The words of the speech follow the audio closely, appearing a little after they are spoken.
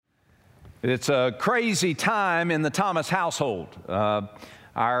It's a crazy time in the Thomas household.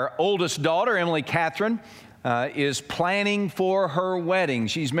 Our oldest daughter, Emily Catherine, is planning for her wedding.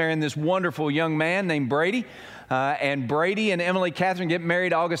 She's marrying this wonderful young man named Brady. And Brady and Emily Catherine get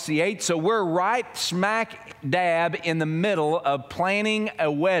married August the 8th. So we're right smack dab in the middle of planning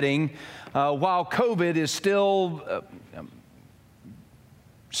a wedding while COVID is still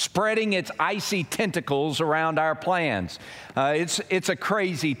spreading its icy tentacles around our plans. It's a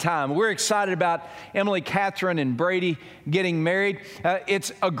crazy time. We're excited about Emily Catherine and Brady getting married.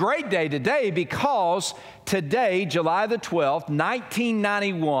 It's a great day today because today, July the 12th,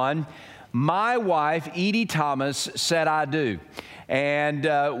 1991, my wife, Edie Thomas, said I do.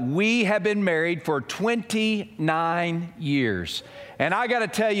 And we have been married for 29 years. And I got to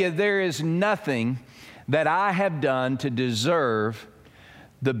tell you, there is nothing that I have done to deserve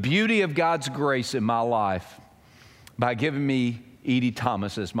the beauty of God's grace in my life by giving me Edie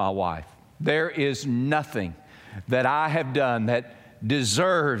Thomas as my wife. There is nothing that I have done that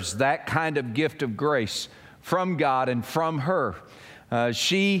deserves that kind of gift of grace from God and from her.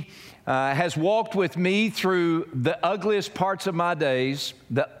 She has walked with me through the ugliest parts of my days,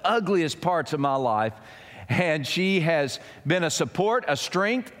 the ugliest parts of my life, and she has been a support, a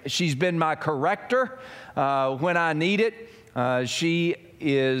strength. She's been my corrector when I need it. She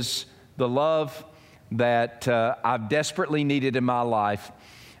is the love that I've desperately needed in my life,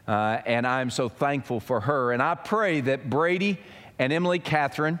 and I'm so thankful for her. And I pray that Brady and Emily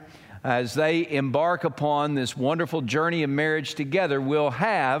Catherine, as they embark upon this wonderful journey of marriage together, will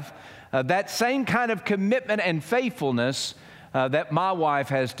have that same kind of commitment and faithfulness that my wife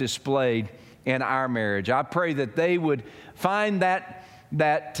has displayed in our marriage. I pray that they would find that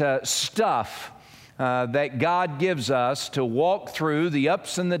stuff that God gives us to walk through the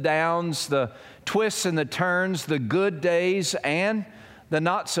ups and the downs, the twists and the turns, the good days and the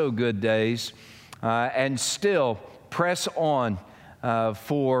not so good days, and still press on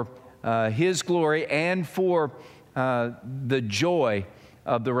for His glory and for the joy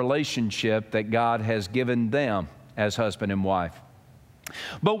of the relationship that God has given them as husband and wife.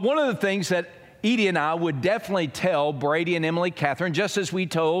 But one of the things that Edie and I would definitely tell Brady and Emily Catherine, just as we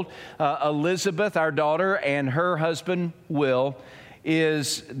told Elizabeth, our daughter, and her husband, Will,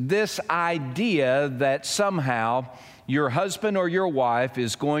 is this idea that somehow your husband or your wife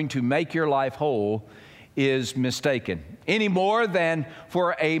is going to make your life whole is mistaken. Any more than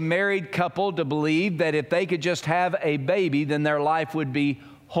for a married couple to believe that if they could just have a baby, then their life would be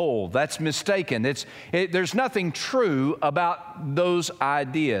whole. That's mistaken. There's nothing true about those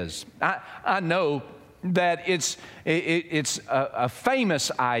ideas. I know that it's a famous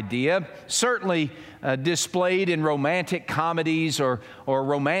idea, certainly displayed in romantic comedies or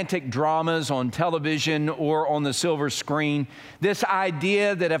romantic dramas on television or on the silver screen. This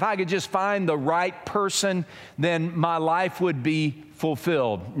idea that if I could just find the right person, then my life would be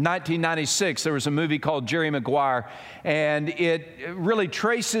fulfilled. In 1996, there was a movie called Jerry Maguire, and it really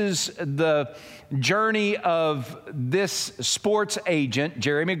traces the journey of this sports agent,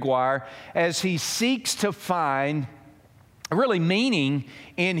 Jerry Maguire, as he seeks to find really meaning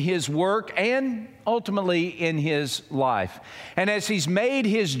in his work and ultimately in his life. And as he's made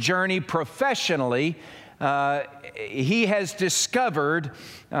his journey professionally, he has discovered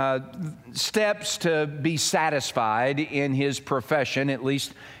steps to be satisfied in his profession, at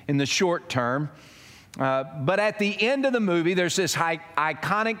least in the short term. But at the end of the movie, there's this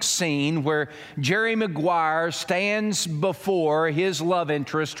iconic scene where Jerry Maguire stands before his love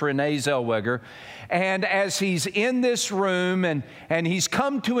interest, Renee Zellweger. And as he's in this room and he's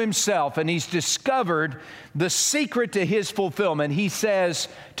come to himself and he's discovered the secret to his fulfillment, he says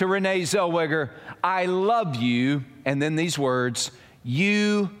to Renee Zellweger, "I love you," and then these words,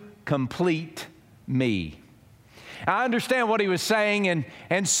 "You complete me." I understand what he was saying,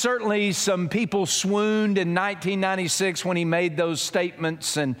 and certainly some people swooned in 1996 when he made those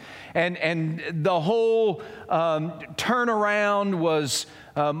statements, and the whole turnaround was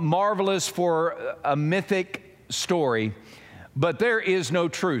marvelous for a mythic story, but there is no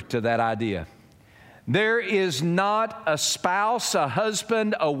truth to that idea. There is not a spouse, a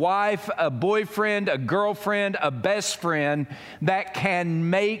husband, a wife, a boyfriend, a girlfriend, a best friend that can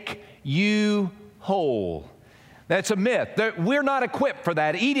make you whole. That's a myth. We're not equipped for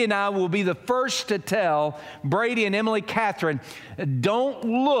that. Edie and I will be the first to tell Brady and Emily Catherine, don't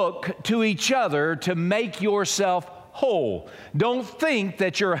look to each other to make yourself whole. Don't think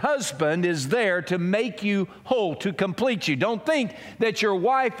that your husband is there to make you whole, to complete you. Don't think that your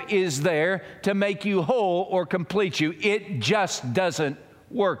wife is there to make you whole or complete you. It just doesn't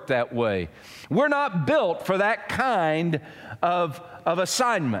work that way. We're not built for that kind of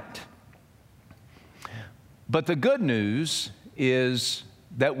assignment. But the good news is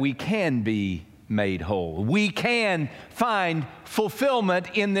that we can be made whole. We can find fulfillment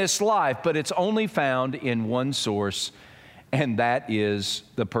in this life, but it's only found in one source, and that is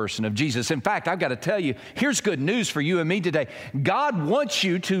the person of Jesus. In fact, I've got to tell you, here's good news for you and me today. God wants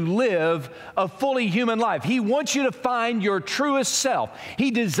you to live a fully human life. He wants you to find your truest self.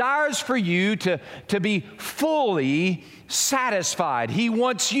 He desires for you to be fully satisfied. He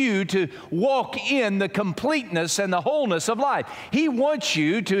wants you to walk in the completeness and the wholeness of life. He wants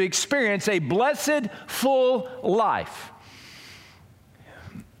you to experience a blessed, full life.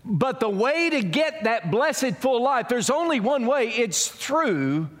 But the way to get that blessed full life, there's only one way. It's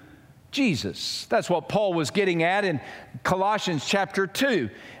through Jesus. That's what Paul was getting at in Colossians chapter 2,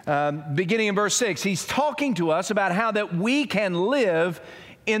 beginning in verse 6. He's talking to us about how that we can live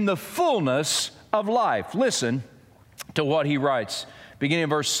in the fullness of life. Listen to what he writes, beginning in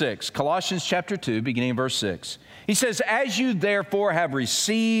verse 6. Colossians chapter 2, beginning in verse 6. He says, "As you therefore have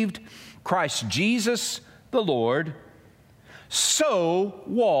received Christ Jesus the Lord, so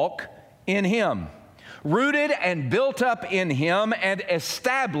walk in Him, rooted and built up in Him and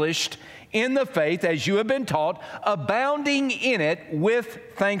established in the faith as you have been taught, abounding in it with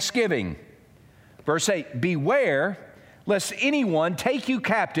thanksgiving." Verse 8, "Beware lest anyone take you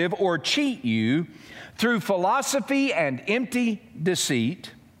captive or cheat you through philosophy and empty deceit,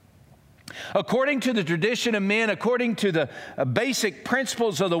 according to the tradition of men, according to the basic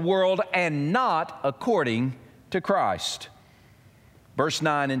principles of the world, and not according to Christ." Verse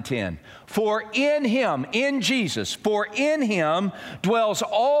 9 and 10, "For in Him," in Jesus, "for in Him dwells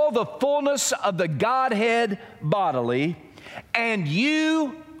all the fullness of the Godhead bodily, and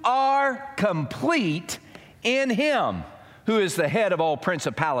you are complete in Him, who is the head of all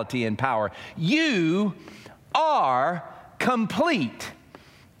principality and power." You are complete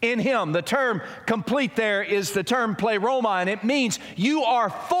in Him. The term complete there is the term pleroma, and it means you are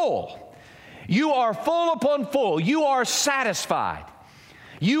full. You are full upon full. You are satisfied.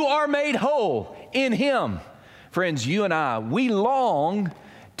 You are made whole in Him. Friends, you and I, we long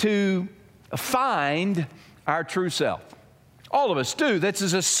to find our true self. All of us do. This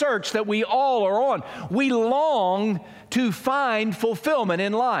is a search that we all are on. We long to find fulfillment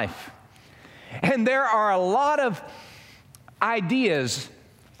in life. And there are a lot of ideas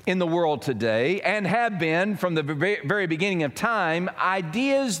in the world today, and have been from the very beginning of time,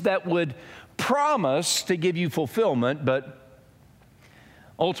 ideas that would promise to give you fulfillment, but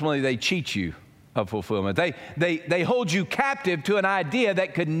ultimately they cheat you of fulfillment. They hold you captive to an idea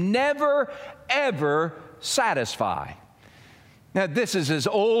that could never, ever satisfy. Now, this is as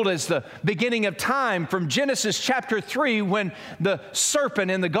old as the beginning of time, from Genesis chapter 3, when the serpent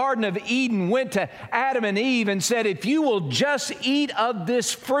in the Garden of Eden went to Adam and Eve and said, "If you will just eat of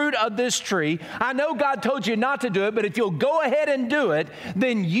this fruit of this tree, I know God told you not to do it, but if you'll go ahead and do it,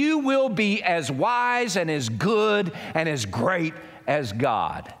 then you will be as wise and as good and as great as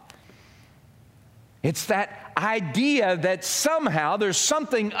God." It's that idea that somehow there's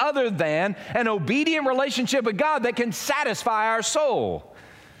something other than an obedient relationship with God that can satisfy our soul.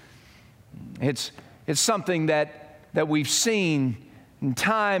 It's something that we've seen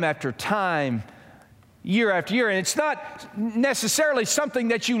time after time, year after year, and it's not necessarily something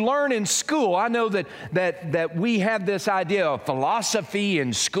that you learn in school. I know that we have this idea of philosophy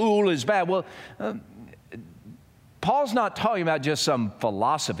in school is bad. Well, Paul's not talking about just some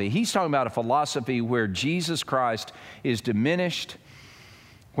philosophy. He's talking about a philosophy where Jesus Christ is diminished,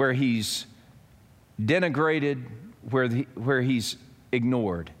 where He's denigrated, where He's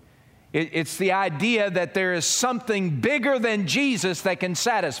ignored. It's the idea that there is something bigger than Jesus that can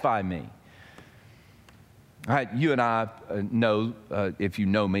satisfy me. All right, you and I know, if you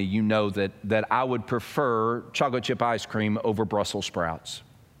know me, you know that I would prefer chocolate chip ice cream over Brussels sprouts.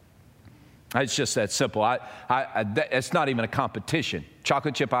 It's just that simple. It's not even a competition.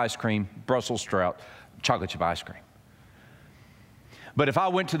 Chocolate chip ice cream, Brussels sprout, chocolate chip ice cream. But if I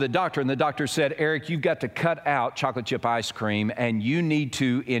went to the doctor and the doctor said, "Eric, you've got to cut out chocolate chip ice cream and you need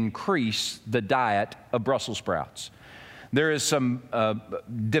to increase the diet of Brussels sprouts. There is some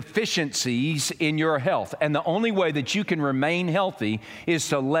deficiencies in your health, and the only way that you can remain healthy is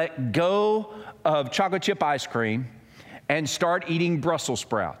to let go of chocolate chip ice cream and start eating Brussels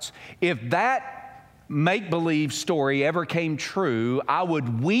sprouts." If that make-believe story ever came true, I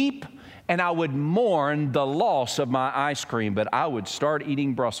would weep and I would mourn the loss of my ice cream, but I would start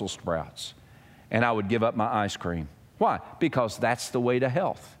eating Brussels sprouts and I would give up my ice cream. Why? Because that's the way to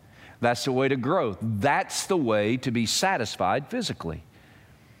health. That's the way to growth. That's the way to be satisfied physically.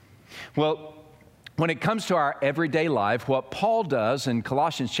 Well, when it comes to our everyday life, what Paul does in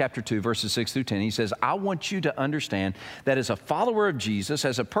Colossians chapter 2, verses 6 through 10, he says, I want you to understand that as a follower of Jesus,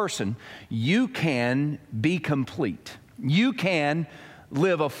 as a person, you can be complete. You can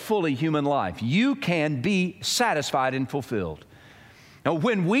live a fully human life. You can be satisfied and fulfilled. Now,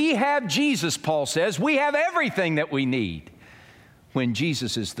 when we have Jesus, Paul says, we have everything that we need when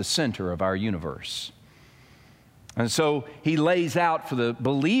Jesus is the center of our universe. And so he lays out for the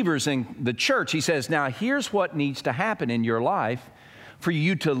believers in the church, he says, now here's what needs to happen in your life for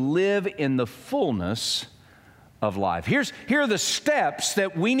you to live in the fullness of life. Here are the steps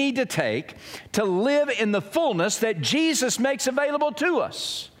that we need to take to live in the fullness that Jesus makes available to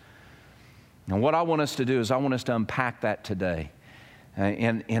us. And what I want us to do is I want us to unpack that today.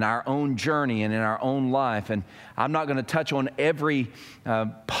 In our own journey and in our own life. And I'm not going to touch on every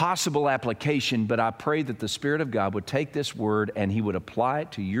possible application, but I pray that the Spirit of God would take this word and He would apply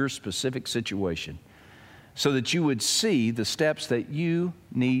it to your specific situation so that you would see the steps that you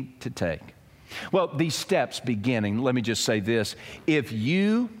need to take. Well, these steps beginning, let me just say this. If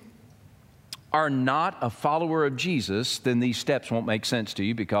you are not a follower of Jesus, then these steps won't make sense to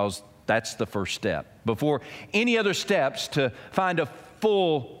you because that's the first step. Before any other steps to find a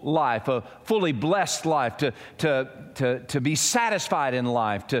full life, a fully blessed life, to be satisfied in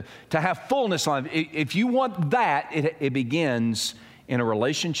life, to have fullness in life. If you want that, it begins in a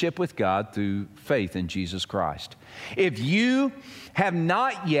relationship with God through faith in Jesus Christ. If you have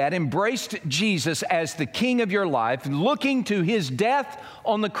not yet embraced Jesus as the King of your life, looking to His death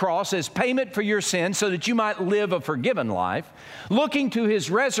on the cross as payment for your sins so that you might live a forgiven life, looking to His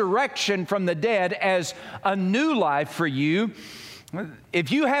resurrection from the dead as a new life for you,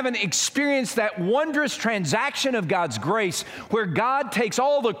 if you haven't experienced that wondrous transaction of God's grace where God takes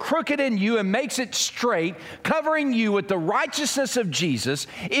all the crooked in you and makes it straight, covering you with the righteousness of Jesus,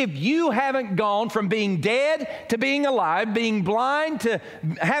 if you haven't gone from being dead to being alive, being blind to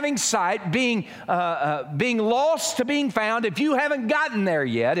having sight, being lost to being found, if you haven't gotten there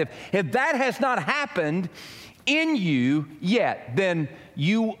yet, if that has not happened in you yet, then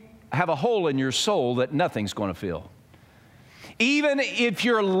you have a hole in your soul that nothing's going to fill. Even if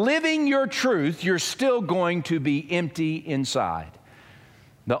you're living your truth, you're still going to be empty inside.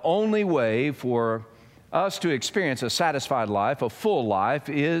 The only way for us to experience a satisfied life, a full life,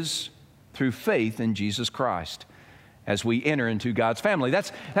 is through faith in Jesus Christ as we enter into God's family.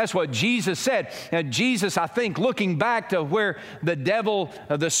 That's what Jesus said. And Jesus, I think, looking back to where the devil,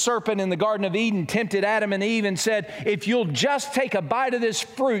 the serpent in the Garden of Eden tempted Adam and Eve and said, if you'll just take a bite of this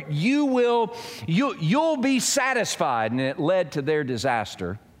fruit, you'll be satisfied. And it led to their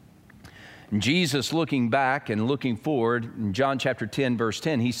disaster. And Jesus, looking back and looking forward, in John chapter 10, verse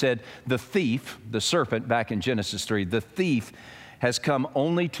 10, He said, the thief, the serpent back in Genesis 3, the thief has come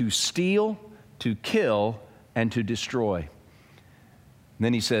only to steal, to kill, and to destroy. And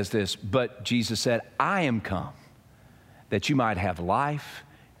then He says this, but Jesus said, I am come that you might have life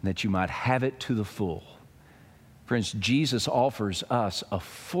and that you might have it to the full. Friends, Jesus offers us a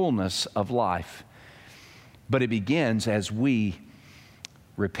fullness of life, but it begins as we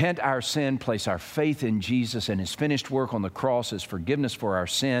repent our sin, place our faith in Jesus and His finished work on the cross as forgiveness for our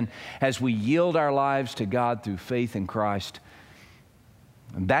sin, as we yield our lives to God through faith in Christ.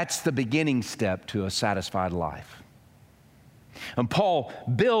 And that's the beginning step to a satisfied life. And Paul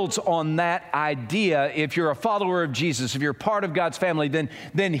builds on that idea. If you're a follower of Jesus, if you're part of God's family,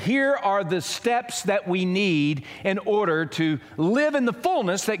 then here are the steps that we need in order to live in the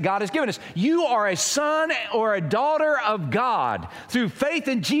fullness that God has given us. You are a son or a daughter of God through faith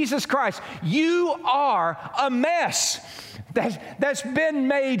in Jesus Christ. You are a mess that's been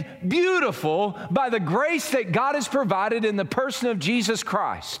made beautiful by the grace that God has provided in the person of Jesus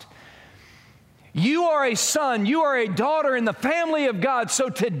Christ. You are a son, you are a daughter in the family of God. So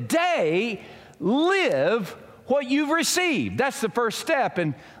today, live what you've received. That's the first step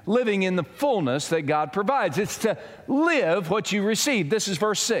in living in the fullness that God provides. It's to live what you received. This is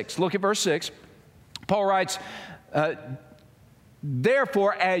verse 6. Look at verse 6. Paul writes,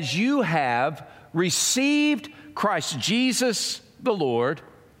 therefore, as you have received Christ Jesus the Lord,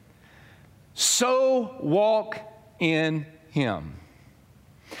 so walk in Him.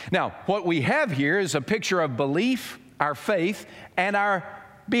 Now, what we have here is a picture of belief, our faith, and our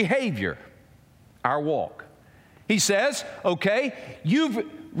behavior, our walk. He says, okay, you've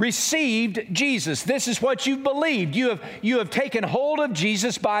received Jesus. This is what you've believed. You have taken hold of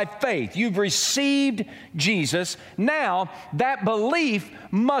Jesus by faith. You've received Jesus. Now, that belief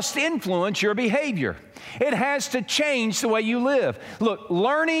must influence your behavior. It has to change the way you live. Look,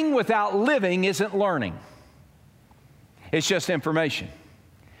 learning without living isn't learning. It's just information.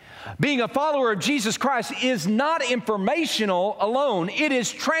 Being a follower of Jesus Christ is not informational alone. It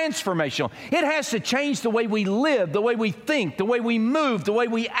is transformational. It has to change the way we live, the way we think, the way we move, the way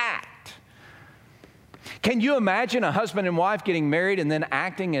we act. Can you imagine a husband and wife getting married and then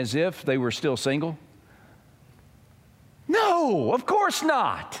acting as if they were still single? No, of course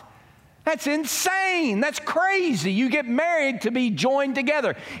not. That's insane. That's crazy. You get married to be joined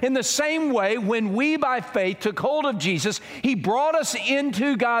together. In the same way, when we by faith took hold of Jesus, He brought us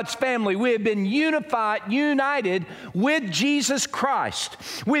into God's family. We have been united with Jesus Christ.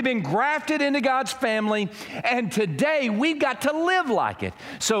 We've been grafted into God's family, and today we've got to live like it.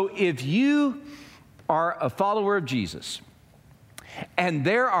 So if you are a follower of Jesus, and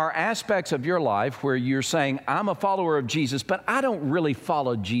there are aspects of your life where you're saying, I'm a follower of Jesus, but I don't really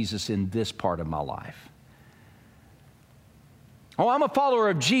follow Jesus in this part of my life. Oh, I'm a follower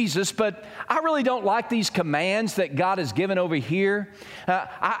of Jesus, but I really don't like these commands that God has given over here.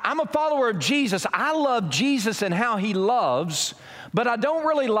 I'm a follower of Jesus. I love Jesus and how He loves, but I don't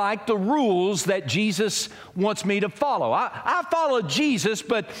really like the rules that Jesus wants me to follow. I follow Jesus,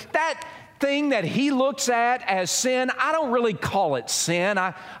 but that thing that He looks at as sin, I don't really call it sin.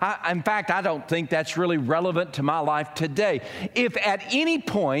 In fact, I don't think that's really relevant to my life today. If at any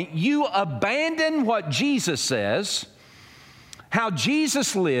point you abandon what Jesus says, how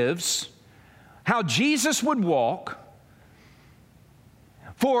Jesus lives, how Jesus would walk,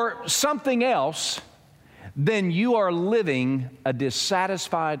 for something else, then you are living a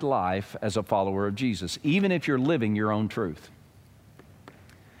dissatisfied life as a follower of Jesus, even if you're living your own truth.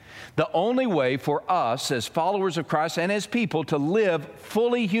 The only way for us as followers of Christ and as people to live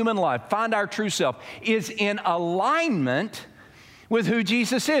fully human life, find our true self, is in alignment with who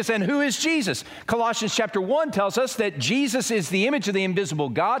Jesus is. And who is Jesus? Colossians chapter 1 tells us that Jesus is the image of the invisible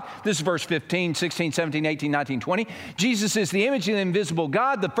God. This is verse 15, 16, 17, 18, 19, 20. Jesus is the image of the invisible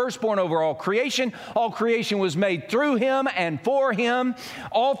God, the firstborn over all creation. All creation was made through Him and for Him.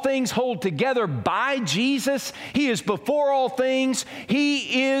 All things hold together by Jesus. He is before all things.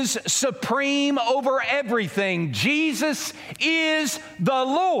 He is supreme over everything. Jesus is the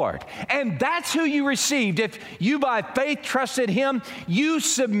Lord. And that's who you received. If you by faith trusted Him, you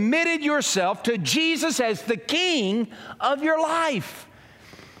submitted yourself to Jesus as the King of your life.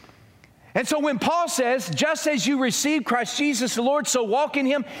 And so when Paul says, just as you received Christ Jesus the Lord, so walk in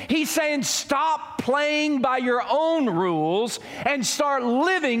Him, he's saying stop playing by your own rules and start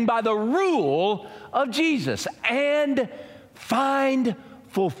living by the rule of Jesus and find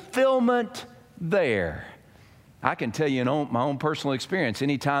fulfillment there. I can tell you in my own personal experience,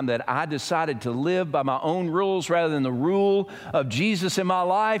 anytime that I decided to live by my own rules rather than the rule of Jesus in my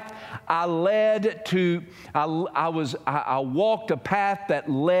life, I walked a path that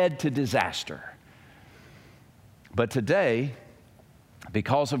led to disaster. But today,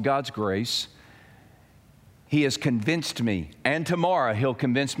 because of God's grace, He has convinced me, and tomorrow He'll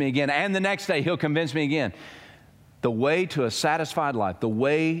convince me again, and the next day He'll convince me again. The way to a satisfied life, the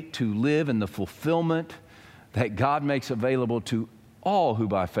way to live in the fulfillment that God makes available to all who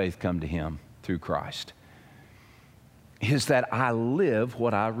by faith come to Him through Christ, is that I live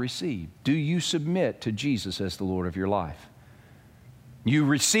what I received. Do you submit to Jesus as the Lord of your life? You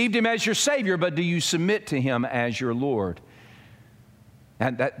received Him as your Savior, but do you submit to Him as your Lord?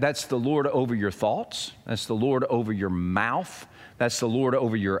 And that's the Lord over your thoughts. That's the Lord over your mouth. That's the Lord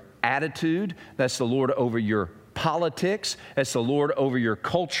over your attitude. That's the Lord over your politics. It's the Lord over your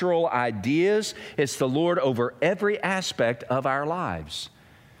cultural ideas. It's the Lord over every aspect of our lives.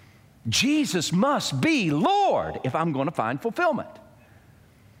 Jesus must be Lord if I'm going to find fulfillment.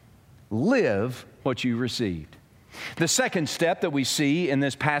 Live what you received. The second step that we see in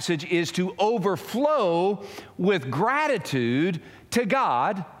this passage is to overflow with gratitude to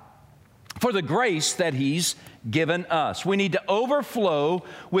God for the grace that He's given us. We need to overflow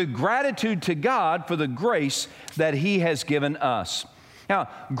with gratitude to God for the grace that He has given us. Now,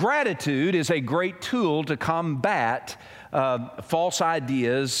 gratitude is a great tool to combat false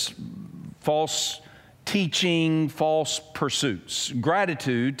ideas, false teaching, false pursuits.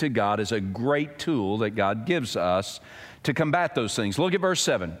 Gratitude to God is a great tool that God gives us to combat those things. Look at verse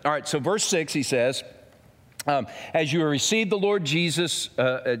 7. All right, so verse 6, he says, as you have received the Lord Jesus,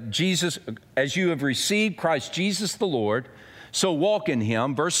 as you have received Christ Jesus the Lord, so walk in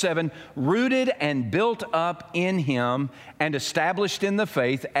Him. Verse 7, rooted and built up in Him and established in the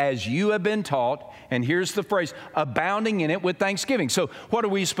faith as you have been taught. And here's the phrase, abounding in it with thanksgiving. So what are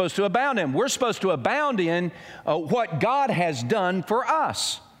we supposed to abound in? We're supposed to abound in what God has done for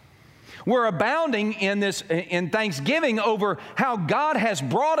us. We're abounding in thanksgiving over how God has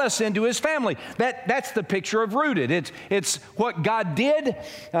brought us into His family. That's the picture of rooted. It's what God did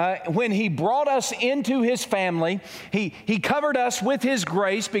when He brought us into His family. He covered us with His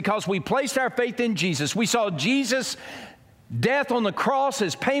grace because we placed our faith in Jesus. We saw Jesus' death on the cross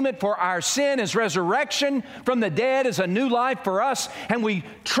as payment for our sin, His resurrection from the dead as a new life for us, and we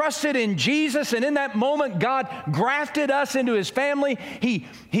trusted in Jesus, and in that moment, God grafted us into His family.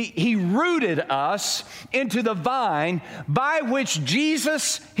 He rooted us into the vine by which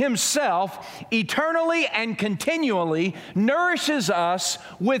Jesus Himself eternally and continually nourishes us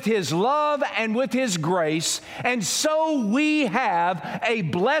with His love and with His grace, and so we have a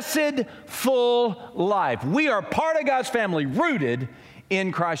blessed, full life. We are part of God's family, rooted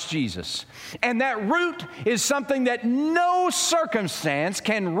in Christ Jesus. And that root is something that no circumstance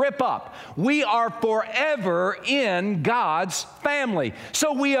can rip up. We are forever in God's family.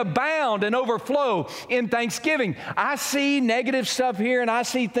 So we abound and overflow in thanksgiving. I see negative stuff here, and I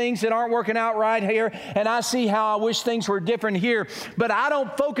see things that aren't working out right here, and I see how I wish things were different here. But I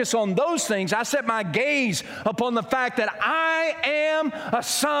don't focus on those things. I set my gaze upon the fact that I am a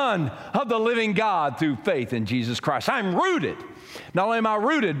son of the living God through faith in Jesus Christ. I'm rooted. Not only am I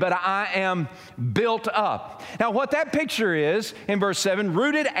rooted, but I am built up. Now, what that picture is, in verse 7,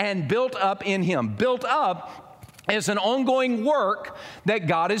 rooted and built up in Him. Built up is an ongoing work that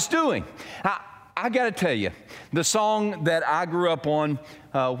God is doing. I got to tell you, the song that I grew up on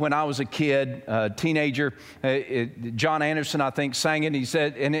when I was a kid, teenager, John Anderson, I think, sang it. And he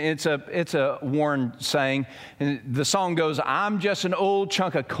said, and it's a Warren saying, and the song goes, "I'm just an old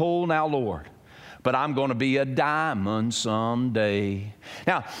chunk of coal now, Lord, but I'm going to be a diamond someday."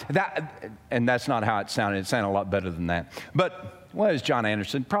 Now, that's not how it sounded. It sounded a lot better than that. But, well, it's John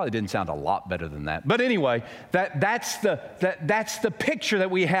Anderson. Probably didn't sound a lot better than that. But anyway, that's the picture that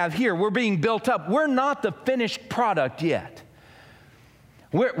we have here. We're being built up. We're not the finished product yet.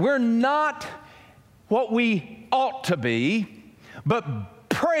 We're not what we ought to be, but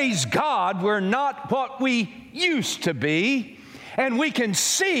praise God, we're not what we used to be, and we can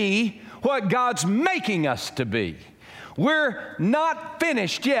see what God's making us to be. We're not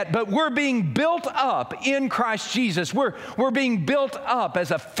finished yet, but we're being built up in Christ Jesus. We're being built up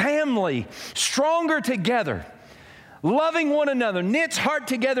as a family, stronger together, loving one another,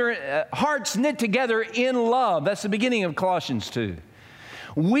 hearts knit together in love. That's the beginning of Colossians 2.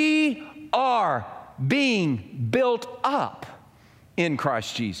 We are being built up in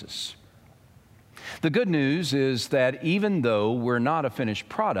Christ Jesus. The good news is that even though we're not a finished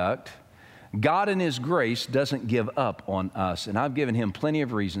product, God in His grace doesn't give up on us, and I've given Him plenty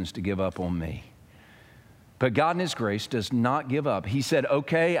of reasons to give up on me. But God in His grace does not give up. He said,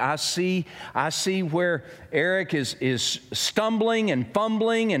 okay, I see where Eric is stumbling and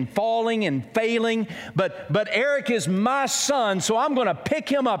fumbling and falling and failing, but Eric is my son, so I'm going to pick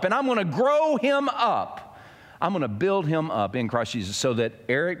him up and I'm going to grow him up. I'm going to build him up in Christ Jesus so that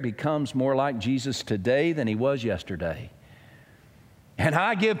Eric becomes more like Jesus today than he was yesterday. And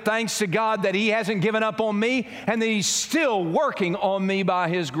I give thanks to God that He hasn't given up on me and that He's still working on me by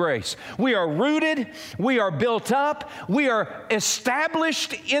His grace. We are rooted, we are built up, we are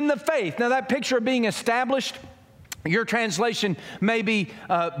established in the faith. Now, that picture of being established, your translation may be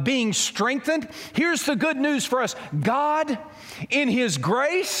being strengthened. Here's the good news for us. God, in His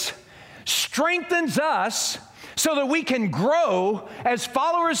grace, strengthens us so that we can grow as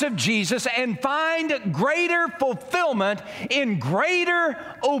followers of Jesus and find greater fulfillment in greater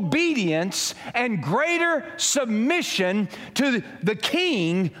obedience and greater submission to the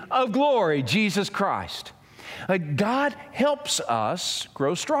King of glory, Jesus Christ. God helps us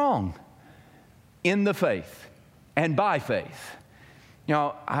grow strong in the faith and by faith. You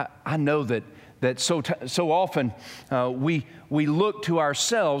know, I know that so often we look to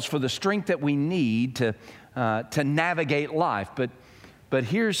ourselves for the strength that we need to navigate life. But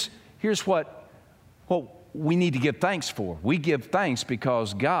here's what we need to give thanks for. We give thanks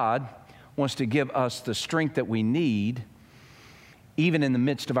because God wants to give us the strength that we need even in the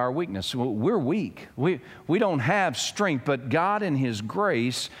midst of our weakness. We're weak. We don't have strength, but God in His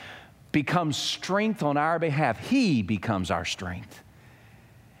grace becomes strength on our behalf. He becomes our strength.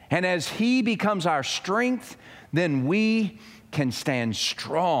 And as He becomes our strength, then we can stand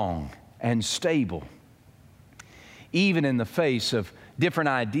strong and stable, even in the face of different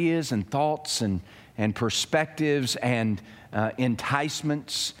ideas and thoughts and perspectives and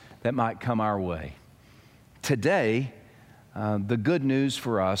enticements that might come our way. Today, the good news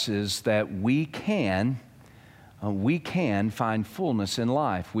for us is that we can find fullness in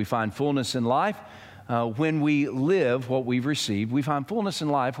life. We find fullness in life when we live what we've received. We find fullness in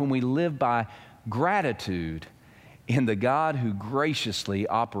life when we live by gratitude in the God who graciously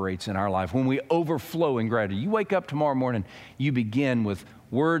operates in our life, when we overflow in gratitude. You wake up tomorrow morning, you begin with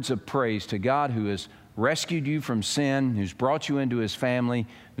words of praise to God who has rescued you from sin, who's brought you into His family,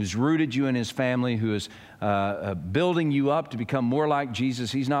 who's rooted you in His family, who is building you up to become more like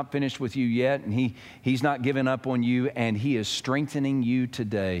Jesus. He's not finished with you yet, and He's not given up on you, and He is strengthening you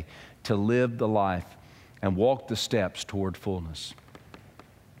today to live the life and walk the steps toward fullness.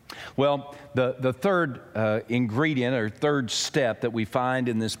 Well, the third ingredient or third step that we find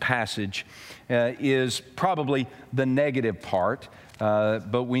in this passage is probably the negative part,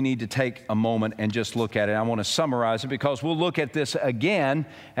 but we need to take a moment and just look at it. I want to summarize it because we'll look at this again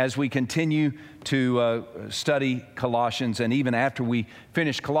as we continue to study Colossians, and even after we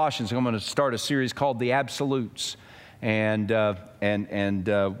finish Colossians, I'm going to start a series called The Absolutes. And we're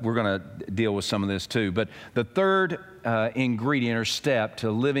going to deal with some of this too. But the third ingredient or step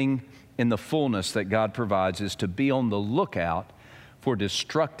to living in the fullness that God provides is to be on the lookout for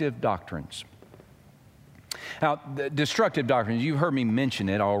destructive doctrines. Now, the destructive doctrines, you've heard me mention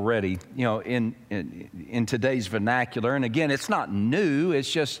it already, you know, in today's vernacular. And again, it's not new,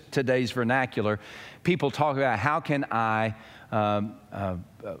 it's just today's vernacular. People talk about how can I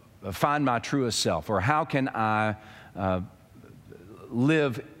find my truest self, or how can I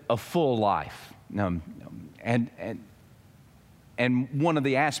live a full life. And one of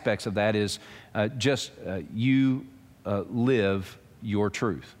the aspects of that is you live your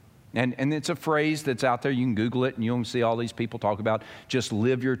truth. And it's a phrase that's out there. You can Google it and you'll see all these people talk about just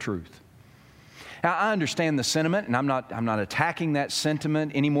live your truth. Now, I understand the sentiment, and I'm not attacking that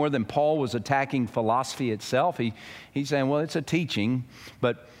sentiment any more than Paul was attacking philosophy itself. He's saying, well, it's a teaching,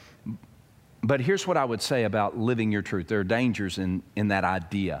 but here's what I would say about living your truth. There are dangers in that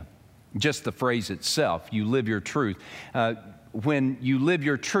idea. Just the phrase itself, you live your truth. When you live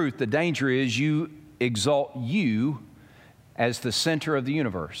your truth, the danger is you exalt you as the center of the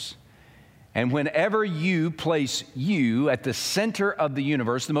universe. And whenever you place you at the center of the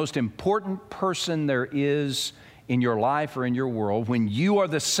universe, the most important person there is in your life or in your world, when you are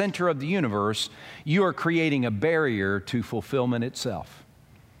the center of the universe, you are creating a barrier to fulfillment itself.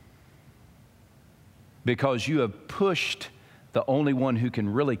 Because you have pushed the only one who can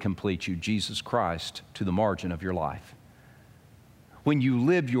really complete you, Jesus Christ, to the margin of your life. When you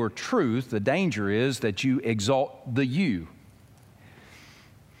live your truth, the danger is that you exalt the you.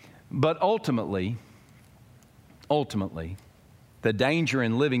 But ultimately, the danger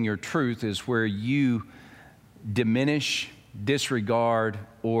in living your truth is where you diminish, disregard,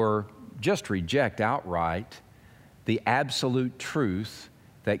 or just reject outright the absolute truth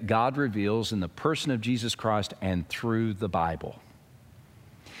that God reveals in the person of Jesus Christ and through the Bible.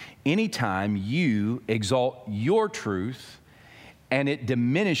 Anytime you exalt your truth and it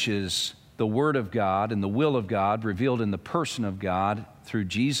diminishes the Word of God and the will of God revealed in the person of God through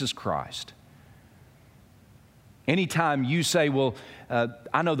Jesus Christ. Anytime you say, well,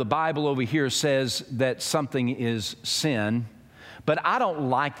 I know the Bible over here says that something is sin, but I don't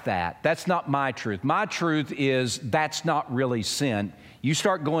like that. That's not my truth. My truth is that's not really sin. You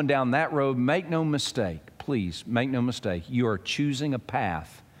start going down that road, make no mistake, please, make no mistake. You are choosing a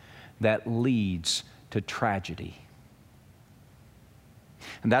path that leads to tragedy.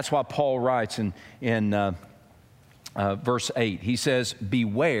 And that's why Paul writes in verse 8. He says,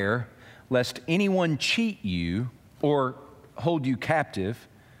 beware lest anyone cheat you or hold you captive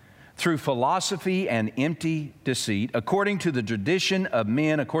through philosophy and empty deceit, according to the tradition of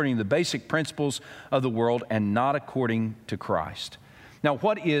men, according to the basic principles of the world, and not according to Christ. Now,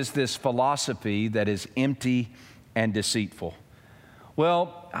 what is this philosophy that is empty and deceitful?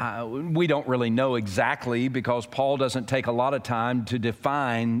 Well, we don't really know exactly because Paul doesn't take a lot of time to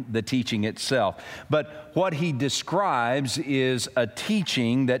define the teaching itself. But what he describes is a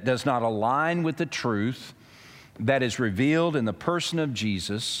teaching that does not align with the truth that is revealed in the person of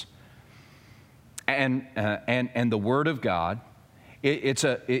Jesus and the Word of God. It's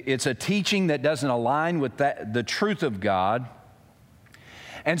a teaching that doesn't align with the truth of God.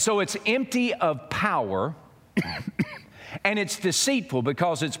 And so it's empty of power. And it's deceitful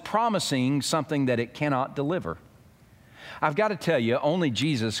because it's promising something that it cannot deliver. I've got to tell you, only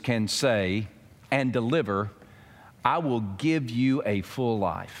Jesus can say and deliver, I will give you a full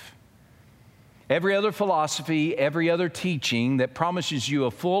life. Every other philosophy, every other teaching that promises you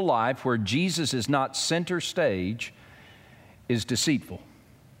a full life where Jesus is not center stage is deceitful.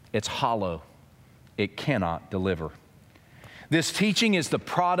 It's hollow. It cannot deliver. This teaching is the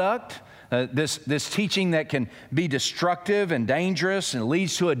product this teaching that can be destructive and dangerous and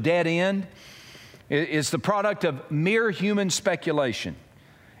leads to a dead end. is the product of mere human speculation.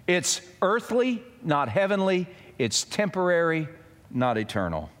 It's earthly, not heavenly. It's temporary, not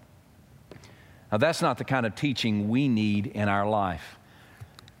eternal. Now, that's not the kind of teaching we need in our life.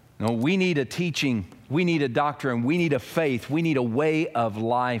 No, we need a teaching, we need a doctrine, we need a faith, we need a way of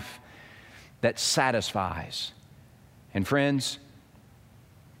life that satisfies. And friends,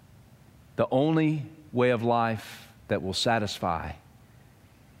 the only way of life that will satisfy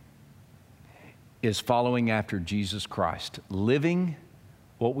is following after Jesus Christ, living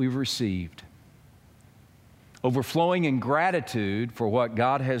what we've received, overflowing in gratitude for what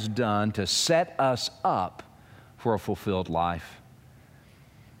God has done to set us up for a fulfilled life,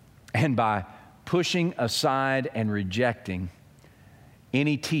 and by pushing aside and rejecting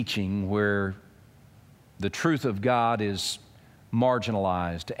any teaching where the truth of God is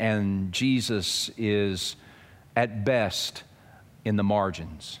marginalized and Jesus is at best in the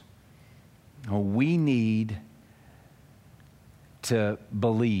margins. We need to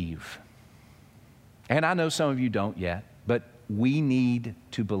believe. And I know some of you don't yet, but we need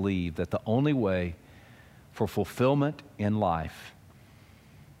to believe that the only way for fulfillment in life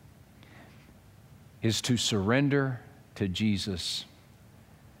is to surrender to Jesus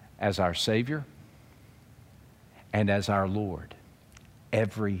as our Savior and as our Lord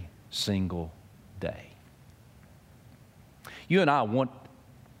every single day. You and I want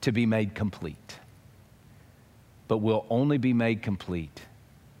to be made complete, but we'll only be made complete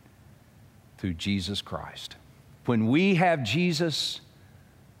through Jesus Christ. When we have Jesus,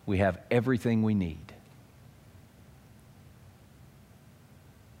 we have everything we need.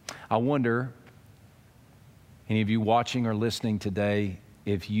 I wonder, any of you watching or listening today,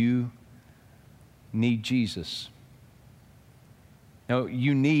 if you need Jesus. No,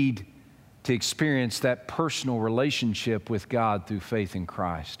 you need to experience that personal relationship with God through faith in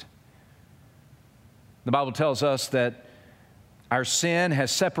Christ. The Bible tells us that our sin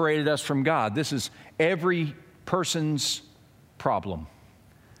has separated us from God. This is every person's problem.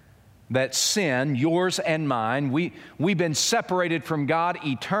 That sin, yours and mine, we've been separated from God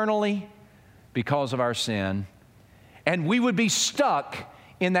eternally because of our sin. And we would be stuck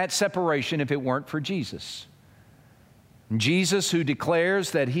in that separation if it weren't for Jesus. Jesus, who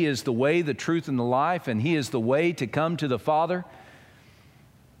declares that He is the way, the truth, and the life, and He is the way to come to the Father.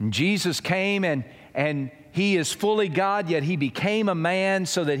 And Jesus came and He is fully God, yet He became a man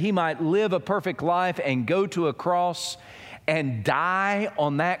so that He might live a perfect life and go to a cross and die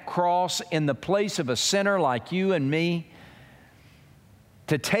on that cross in the place of a sinner like you and me,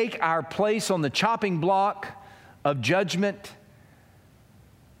 to take our place on the chopping block of judgment.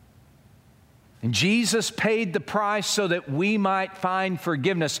 And Jesus paid the price so that we might find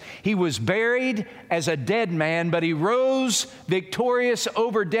forgiveness. He was buried as a dead man, but He rose victorious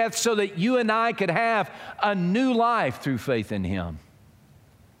over death so that you and I could have a new life through faith in Him.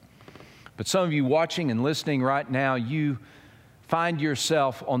 But some of you watching and listening right now, you find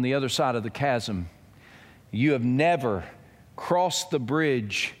yourself on the other side of the chasm. You have never crossed the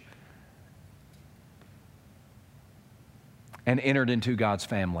bridge and entered into God's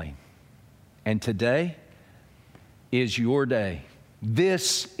family. And today is your day.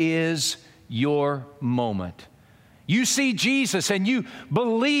 This is your moment. You see Jesus and you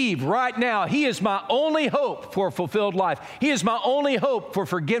believe right now, He is my only hope for a fulfilled life. He is my only hope for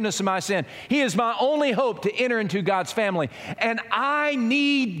forgiveness of my sin. He is my only hope to enter into God's family. And I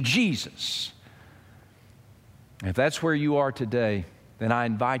need Jesus. If that's where you are today, then I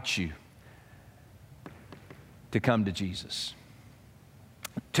invite you to come to Jesus,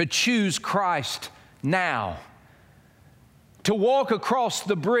 to choose Christ now, to walk across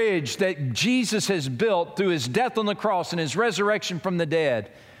the bridge that Jesus has built through His death on the cross and His resurrection from the dead.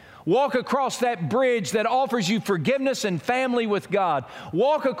 Walk across that bridge that offers you forgiveness and family with God.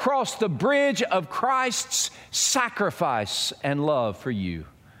 Walk across the bridge of Christ's sacrifice and love for you.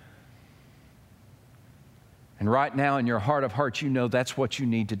 And right now in your heart of hearts, you know that's what you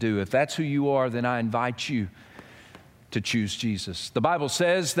need to do. If that's who you are, then I invite you to choose Jesus. The Bible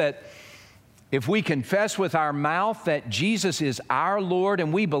says that if we confess with our mouth that Jesus is our Lord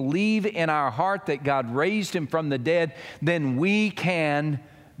and we believe in our heart that God raised Him from the dead, then we can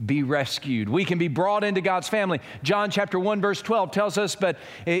be rescued. We can be brought into God's family. John chapter 1 verse 12 tells us, but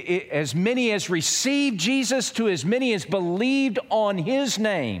as many as received Jesus, to as many as believed on His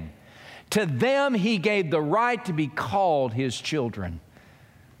name, to them He gave the right to be called His children,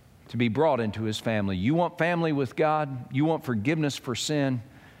 to be brought into His family. You want family with God? You want forgiveness for sin?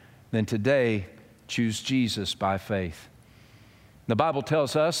 Then today, choose Jesus by faith. The Bible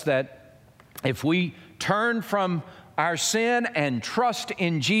tells us that if we turn from our sin and trust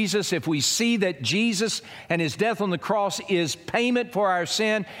in Jesus, if we see that Jesus and His death on the cross is payment for our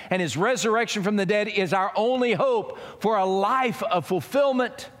sin and His resurrection from the dead is our only hope for a life of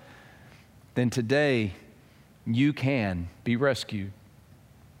fulfillment, then today you can be rescued.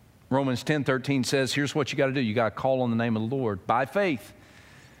 Romans 10:13 says, here's what you got to do. You got to call on the name of the Lord by faith.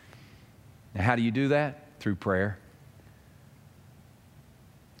 Now, how do you do that? Through prayer.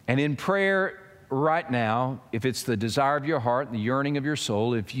 And in prayer right now, if it's the desire of your heart and the yearning of your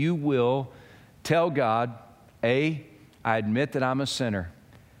soul, if you will tell God, A, I admit that I'm a sinner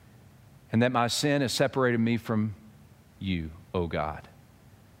and that my sin has separated me from you, oh God.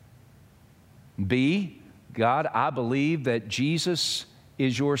 B, God, I believe that Jesus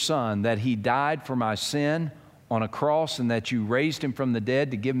is your Son, that He died for my sin on a cross and that you raised Him from the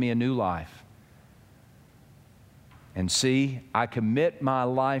dead to give me a new life. And C, I commit my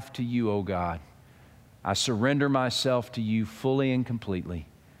life to you, O God. I surrender myself to you fully and completely.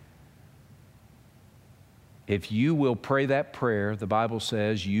 If you will pray that prayer, the Bible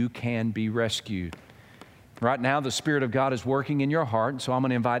says you can be rescued. Right now, the Spirit of God is working in your heart, and so I'm going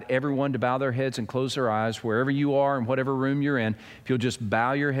to invite everyone to bow their heads and close their eyes wherever you are in whatever room you're in. If you'll just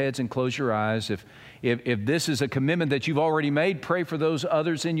bow your heads and close your eyes. If this is a commitment that you've already made, pray for those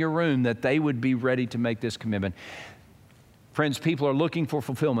others in your room that they would be ready to make this commitment. Friends, people are looking for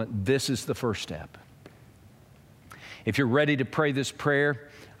fulfillment. This is the first step. If you're ready to pray this prayer,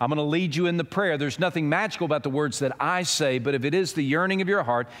 I'm going to lead you in the prayer. There's nothing magical about the words that I say, but if it is the yearning of your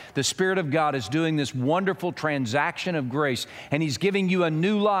heart, the Spirit of God is doing this wonderful transaction of grace, and He's giving you a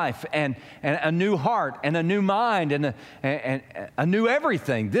new life and a new heart and a new mind and a new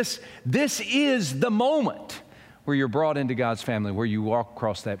everything. This is the moment where you're brought into God's family, where you walk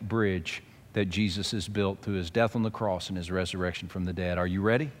across that bridge that Jesus has built through His death on the cross and His resurrection from the dead. Are you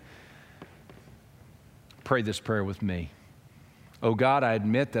ready? Pray this prayer with me. Oh God, I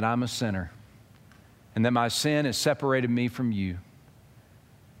admit that I'm a sinner and that my sin has separated me from you.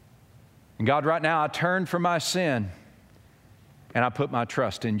 And God, right now I turn from my sin and I put my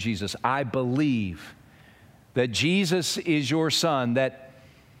trust in Jesus. I believe that Jesus is your Son, that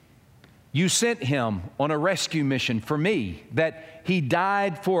you sent Him on a rescue mission for me, that He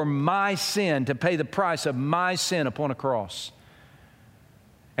died for my sin to pay the price of my sin upon a cross,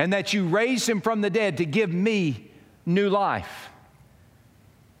 and that you raised Him from the dead to give me new life.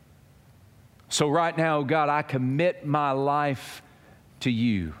 So right now, God, I commit my life to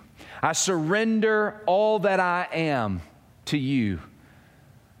you. I surrender all that I am to you.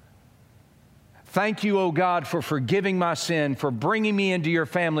 Thank you, O God, for forgiving my sin, for bringing me into your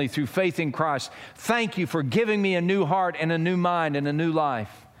family through faith in Christ. Thank you for giving me a new heart and a new mind and a new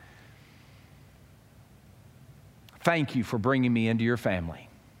life. Thank you for bringing me into your family.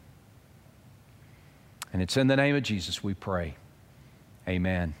 And it's in the name of Jesus we pray.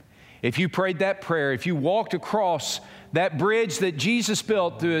 Amen. If you prayed that prayer, if you walked across that bridge that Jesus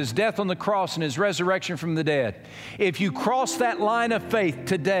built through His death on the cross and His resurrection from the dead, if you cross that line of faith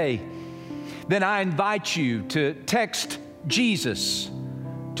today, then I invite you to text Jesus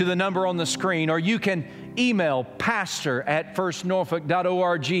to the number on the screen, or you can email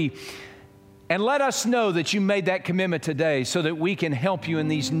pastor@firstnorfolk.org and let us know that you made that commitment today so that we can help you in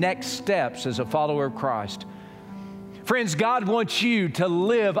these next steps as a follower of Christ. Friends, God wants you to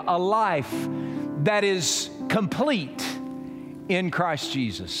live a life that is complete in Christ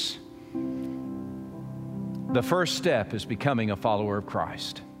Jesus. The first step is becoming a follower of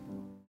Christ.